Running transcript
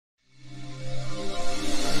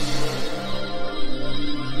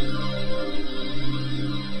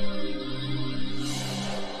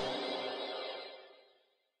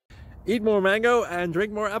Eat more mango and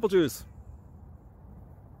drink more apple juice.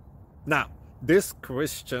 Now, this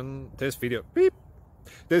video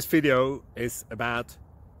is about...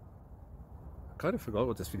 I kind of forgot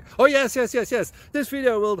what this video... Oh, yes. This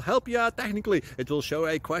video will help you out technically. It will show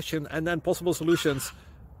a question and then possible solutions.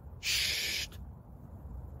 Shh.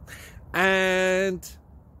 And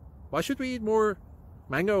why should we eat more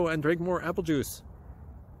mango and drink more apple juice?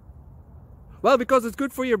 Well, because it's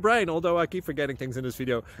good for your brain, although I keep forgetting things in this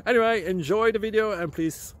video. Anyway, enjoy the video and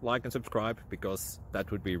please like and subscribe, because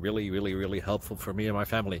that would be really helpful for me and my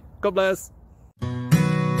family. God bless!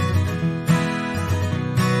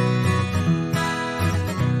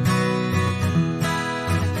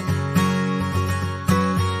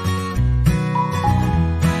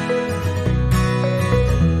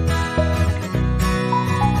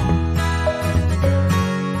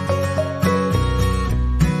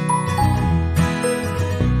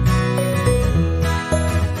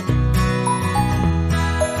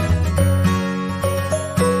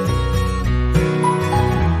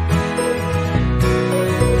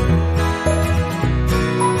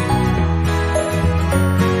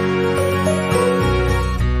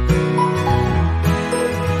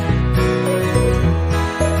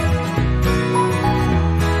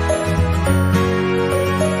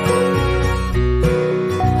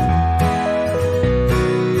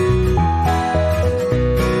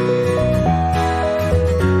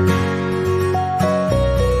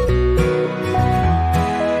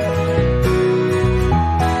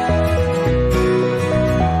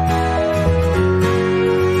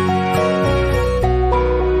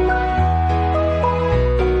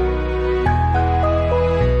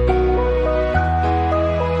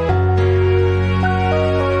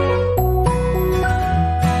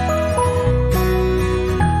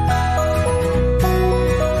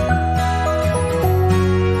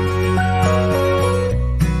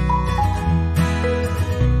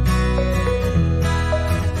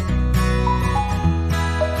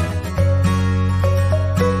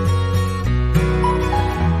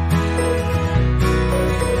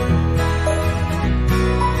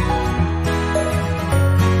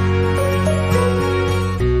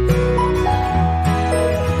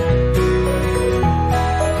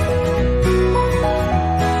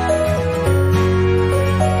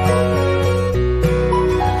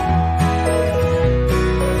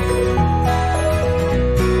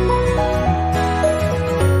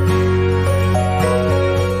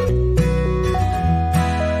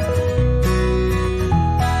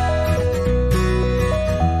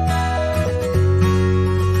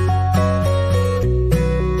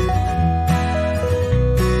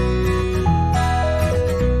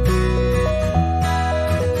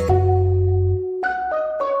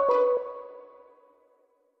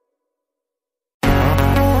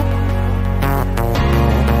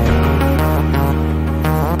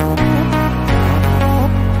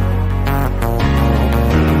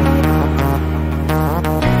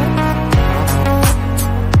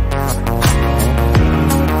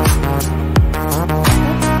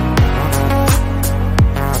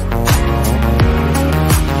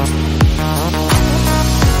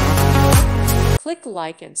 Click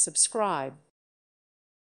like and subscribe.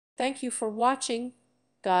 Thank you for watching.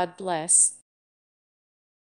 God bless.